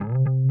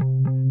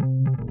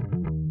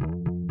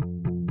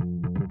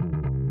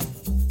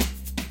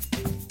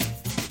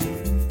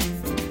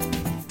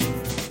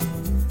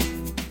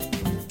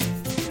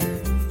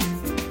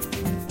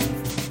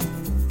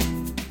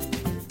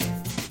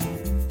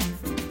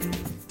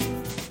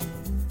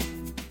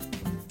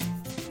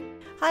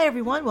Hi,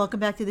 everyone. Welcome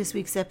back to this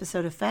week's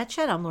episode of Fat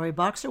Chat. I'm Lori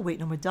Boxer, Weight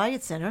No More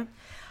Diet Center.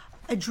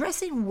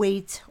 Addressing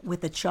weight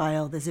with a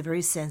child is a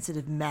very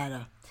sensitive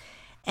matter.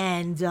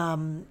 And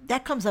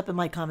that comes up in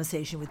my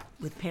conversation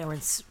with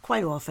parents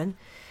quite often.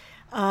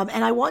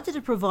 And I wanted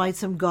to provide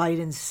some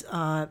guidance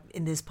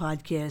in this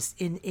podcast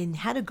in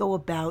how to go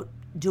about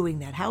doing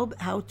that,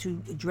 how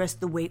to address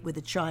the weight with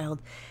a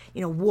child,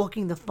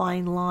 walking the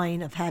fine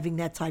line of having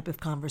that type of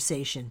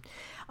conversation.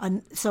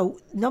 So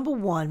number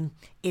one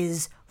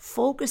is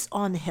focus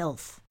on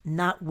health,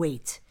 not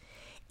weight.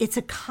 It's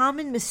a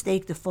common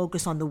mistake to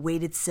focus on the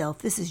weight itself.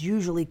 This is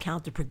usually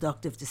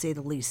counterproductive, to say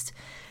the least.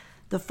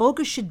 The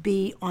focus should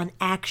be on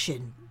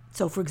action.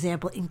 So, for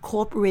example,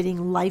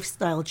 incorporating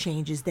lifestyle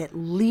changes that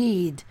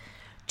lead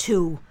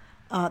to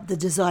the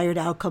desired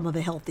outcome of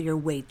a healthier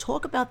weight.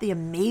 Talk about the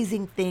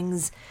amazing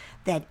things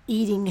that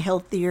eating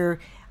healthier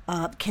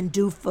can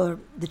do for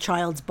the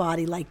child's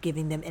body, like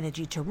giving them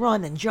energy to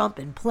run and jump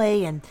and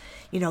play and,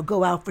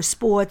 go out for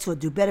sports or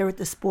do better at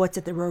the sports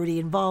that they're already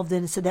involved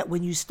in, so that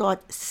when you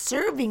start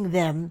serving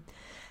them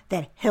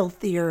that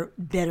healthier,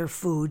 better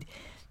food,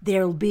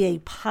 there'll be a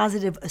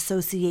positive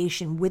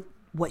association with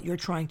what you're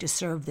trying to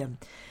serve them.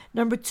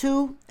 Number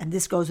two, and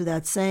this goes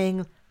without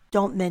saying,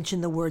 don't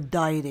mention the word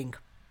dieting,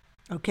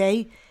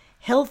 okay?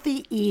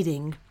 Healthy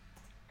eating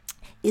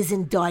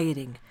isn't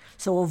dieting,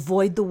 so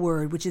avoid the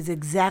word, which is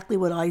exactly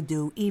what I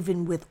do,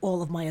 even with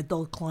all of my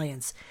adult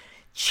clients.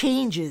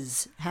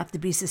 Changes have to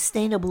be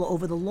sustainable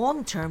over the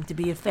long term to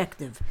be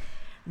effective.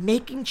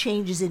 Making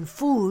changes in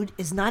food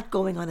is not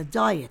going on a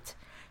diet.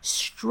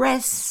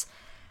 Stress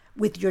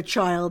with your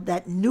child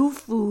that new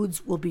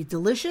foods will be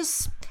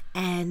delicious,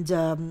 and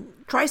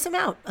try some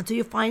out until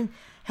you find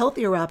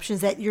healthier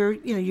options that your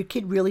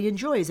kid really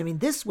enjoys. I mean,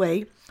 this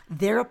way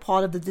they're a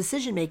part of the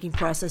decision-making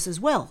process as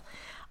well.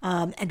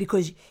 And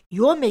because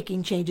you're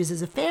making changes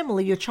as a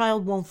family, your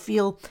child won't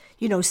feel,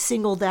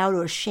 singled out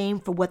or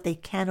ashamed for what they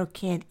can or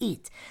can't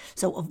eat.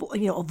 So,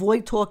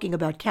 avoid talking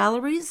about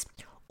calories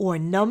or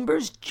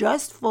numbers.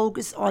 Just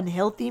focus on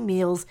healthy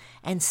meals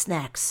and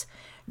snacks.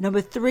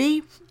 Number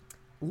three,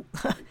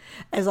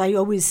 as I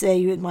always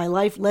say in my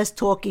life, less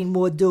talking,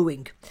 more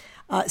doing.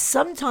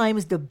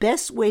 Sometimes the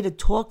best way to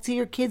talk to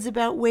your kids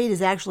about weight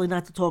is actually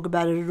not to talk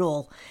about it at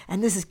all.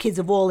 And this is kids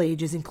of all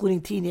ages, including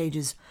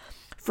teenagers.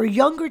 For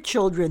younger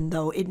children,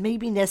 though, it may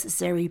be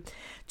necessary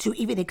to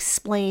even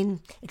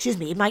explain,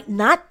 it might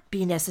not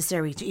be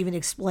necessary to even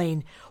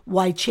explain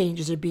why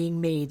changes are being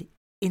made.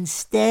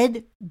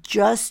 Instead,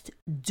 just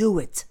do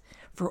it.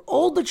 For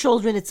older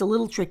children, it's a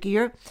little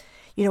trickier,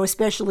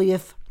 especially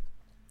if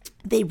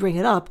they bring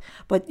it up,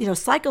 but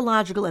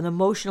psychological and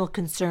emotional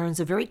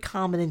concerns are very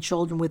common in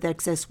children with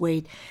excess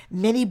weight.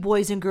 Many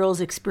boys and girls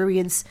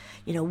experience,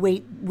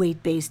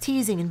 weight-based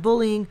teasing and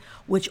bullying,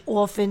 which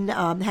often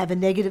have a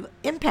negative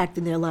impact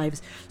in their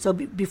lives. So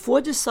before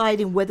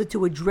deciding whether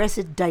to address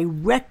it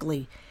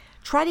directly,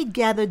 try to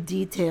gather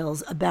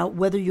details about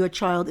whether your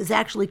child is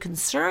actually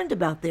concerned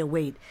about their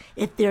weight.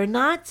 If they're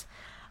not,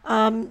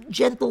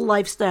 gentle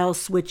lifestyle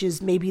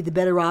switches may be the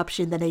better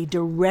option than a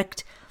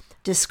direct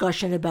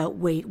discussion about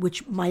weight,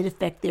 which might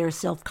affect their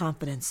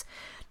self-confidence.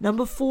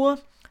 Number four,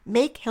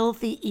 make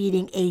healthy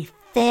eating a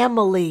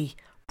family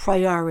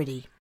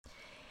priority.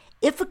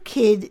 If a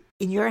kid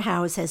in your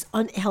house has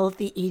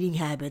unhealthy eating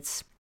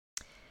habits,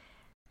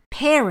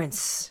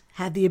 parents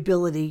have the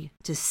ability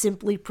to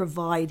simply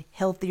provide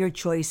healthier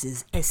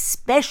choices,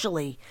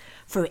 especially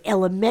for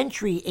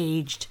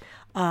elementary-aged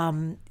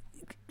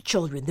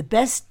children. The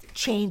best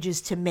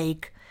changes to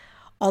make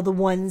are the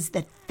ones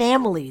that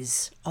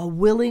families are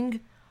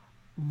willing,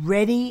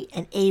 ready,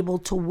 and able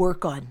to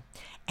work on.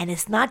 And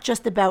it's not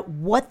just about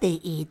what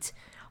they eat,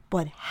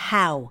 but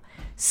how.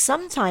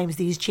 Sometimes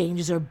these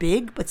changes are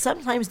big, but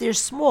sometimes they're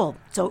small.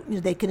 So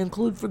they can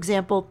include, for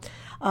example,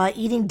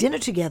 eating dinner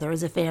together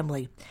as a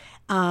family,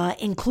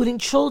 including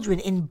children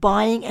in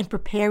buying and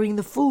preparing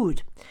the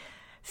food.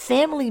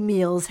 Family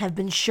meals have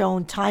been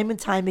shown time and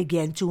time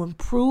again to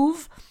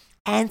improve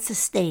and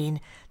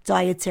sustain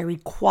dietary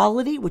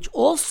quality,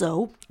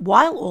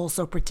 while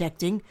also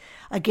protecting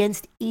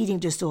against eating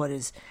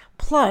disorders.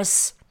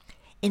 Plus,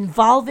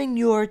 involving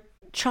your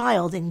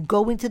child in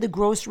going to the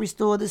grocery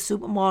store, the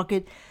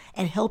supermarket,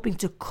 and helping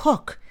to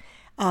cook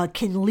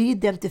can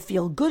lead them to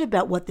feel good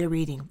about what they're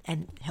eating.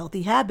 And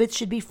healthy habits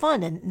should be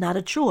fun and not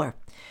a chore.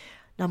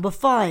 Number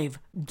five,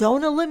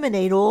 don't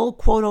eliminate all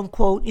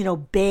quote-unquote,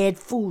 bad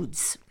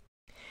foods.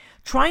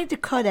 Trying to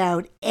cut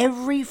out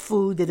every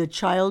food that a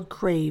child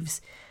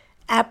craves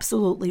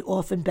absolutely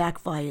often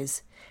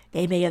backfires.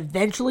 They may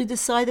eventually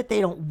decide that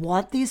they don't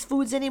want these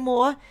foods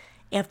anymore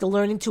after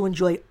learning to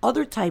enjoy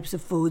other types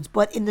of foods,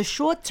 but in the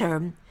short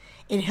term,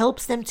 it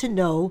helps them to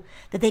know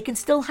that they can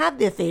still have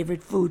their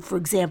favorite food, for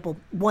example,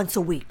 once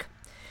a week.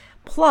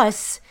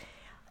 Plus,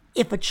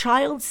 if a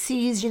child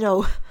sees,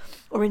 or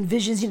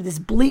envisions, this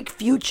bleak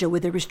future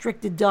with a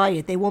restricted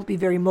diet, they won't be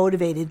very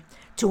motivated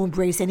to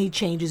embrace any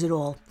changes at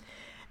all.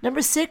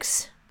 Number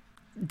six,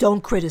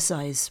 don't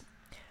criticize.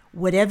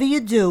 Whatever you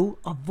do,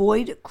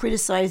 avoid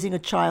criticizing a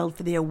child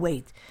for their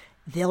weight.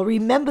 They'll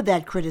remember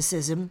that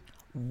criticism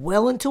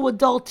well into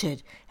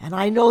adulthood, and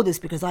I know this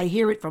because I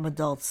hear it from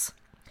adults,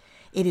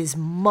 it is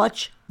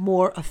much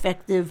more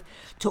effective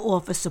to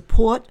offer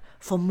support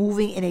for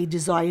moving in a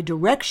desired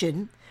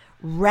direction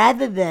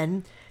rather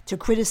than to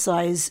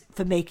criticize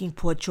for making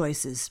poor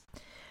choices.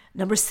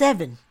 Number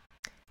 7,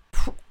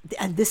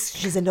 and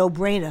this is a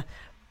no-brainer,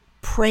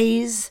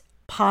 praise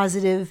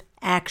positive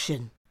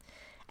action.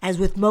 As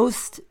with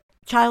most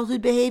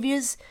childhood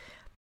behaviors,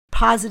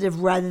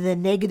 positive rather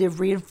than negative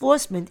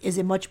reinforcement is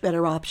a much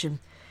better option.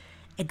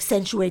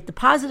 Accentuate the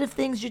positive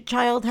things your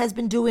child has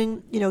been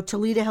doing, to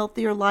lead a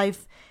healthier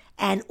life,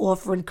 and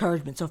offer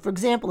encouragement. So, for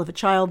example, if a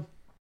child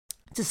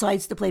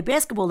decides to play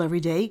basketball every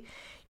day,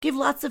 give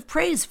lots of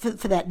praise for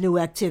that new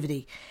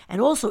activity.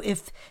 And also,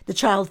 if the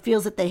child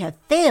feels that they have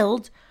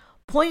failed,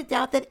 point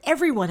out that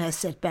everyone has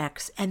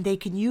setbacks and they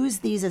can use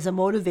these as a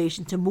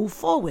motivation to move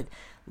forward.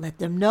 Let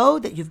them know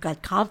that you've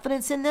got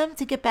confidence in them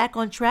to get back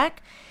on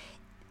track.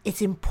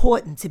 It's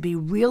important to be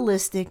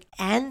realistic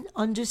and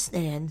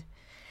understand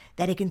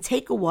that it can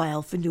take a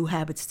while for new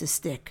habits to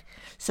stick.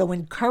 So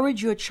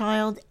encourage your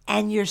child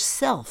and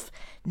yourself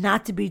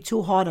not to be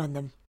too hard on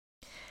them.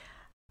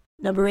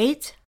 Number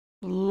 8,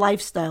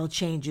 lifestyle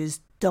changes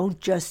don't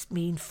just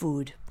mean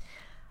food.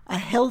 A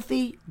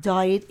healthy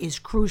diet is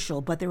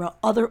crucial, but there are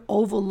other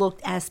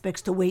overlooked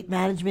aspects to weight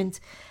management.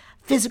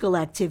 Physical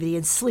activity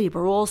and sleep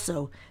are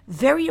also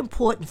very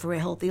important for a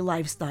healthy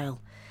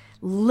lifestyle.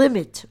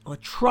 Limit or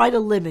try to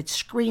limit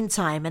screen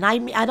time. And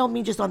I don't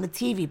mean just on the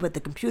TV, but the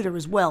computer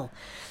as well.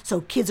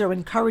 So kids are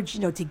encouraged,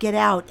 to get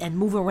out and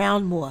move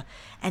around more.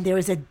 And there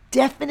is a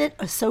definite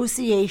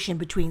association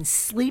between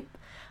sleep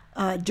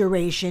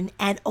duration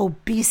and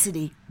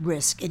obesity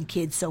risk in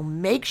kids. So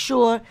make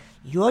sure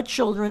your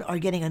children are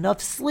getting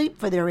enough sleep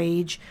for their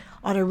age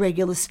on a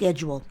regular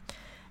schedule.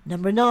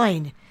 Number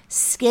 9,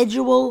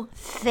 schedule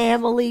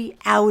family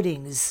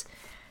outings.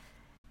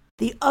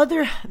 The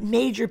other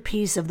major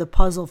piece of the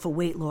puzzle for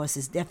weight loss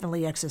is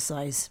definitely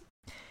exercise.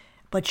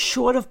 But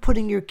short of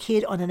putting your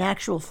kid on an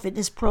actual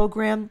fitness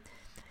program,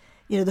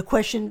 the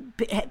question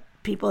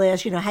people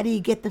ask, how do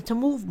you get them to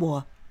move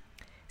more?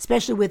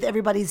 Especially with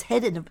everybody's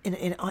head in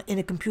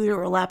a computer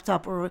or a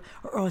laptop or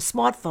a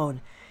smartphone.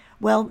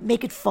 Well,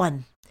 make it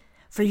fun.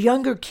 For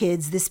younger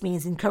kids, this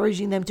means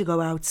encouraging them to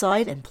go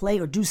outside and play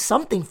or do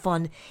something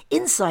fun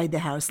inside the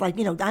house, like,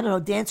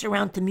 dance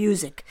around to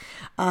music.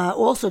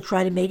 Also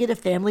try to make it a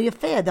family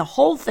affair. The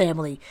whole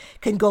family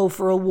can go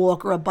for a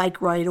walk or a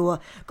bike ride or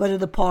go to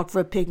the park for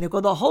a picnic, or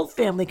the whole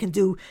family can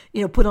do,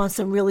 put on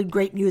some really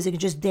great music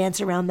and just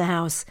dance around the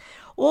house.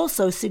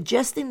 Also,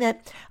 suggesting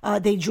that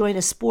they join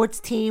a sports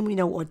team,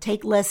 or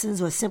take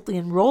lessons, or simply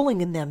enrolling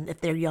in them if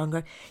they're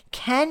younger,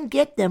 can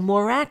get them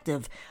more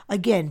active.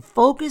 Again,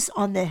 focus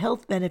on the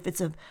health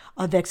benefits of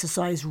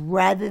exercise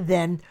rather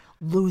than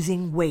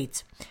losing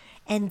weight.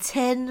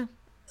 And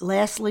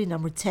lastly,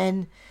 number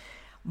 10,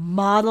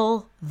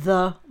 model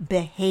the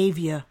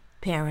behavior,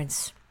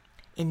 parents.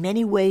 In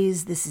many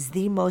ways, this is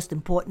the most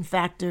important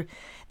factor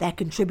that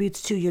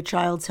contributes to your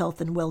child's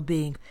health and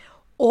well-being.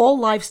 All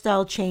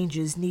lifestyle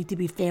changes need to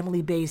be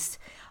family-based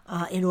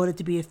in order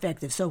to be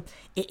effective. So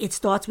it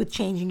starts with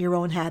changing your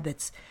own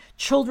habits.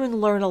 Children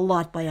learn a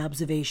lot by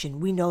observation.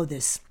 We know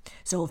this.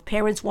 So if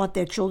parents want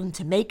their children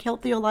to make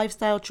healthier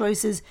lifestyle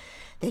choices,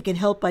 they can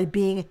help by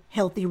being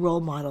healthy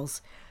role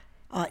models.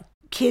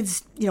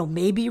 Kids,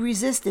 may be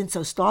resistant,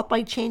 so start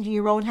by changing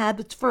your own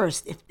habits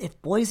first. If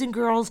boys and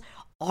girls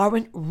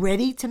aren't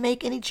ready to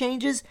make any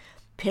changes,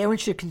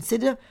 parents should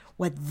consider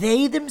what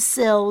they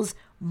themselves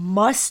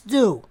must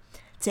do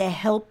to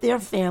help their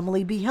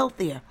family be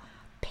healthier.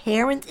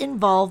 Parent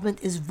involvement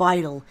is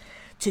vital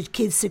to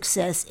kids'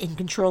 success in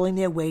controlling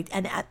their weight,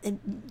 and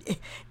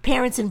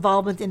parents'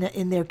 involvement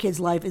in their kids'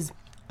 life is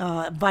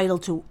vital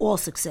to all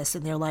success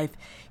in their life.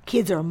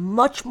 Kids are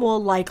much more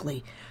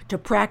likely to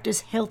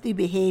practice healthy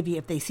behavior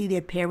if they see their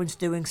parents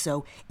doing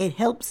so. It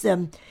helps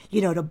them,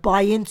 to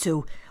buy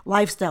into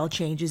lifestyle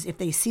changes if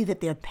they see that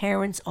their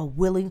parents are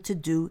willing to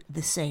do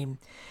the same.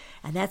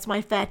 And that's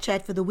my Fat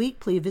Chat for the week.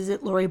 Please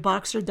visit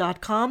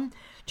LoriBoxer.com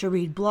to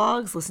read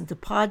blogs, listen to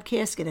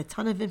podcasts, get a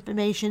ton of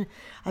information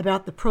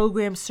about the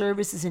program,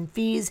 services, and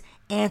fees,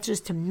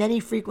 answers to many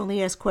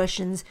frequently asked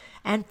questions,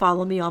 and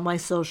follow me on my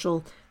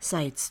social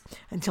sites.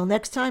 Until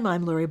next time,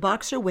 I'm Lori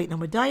Boxer, Weight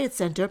Number Diet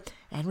Center,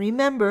 and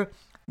remember,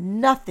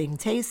 nothing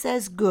tastes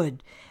as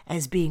good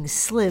as being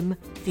slim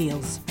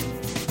feels.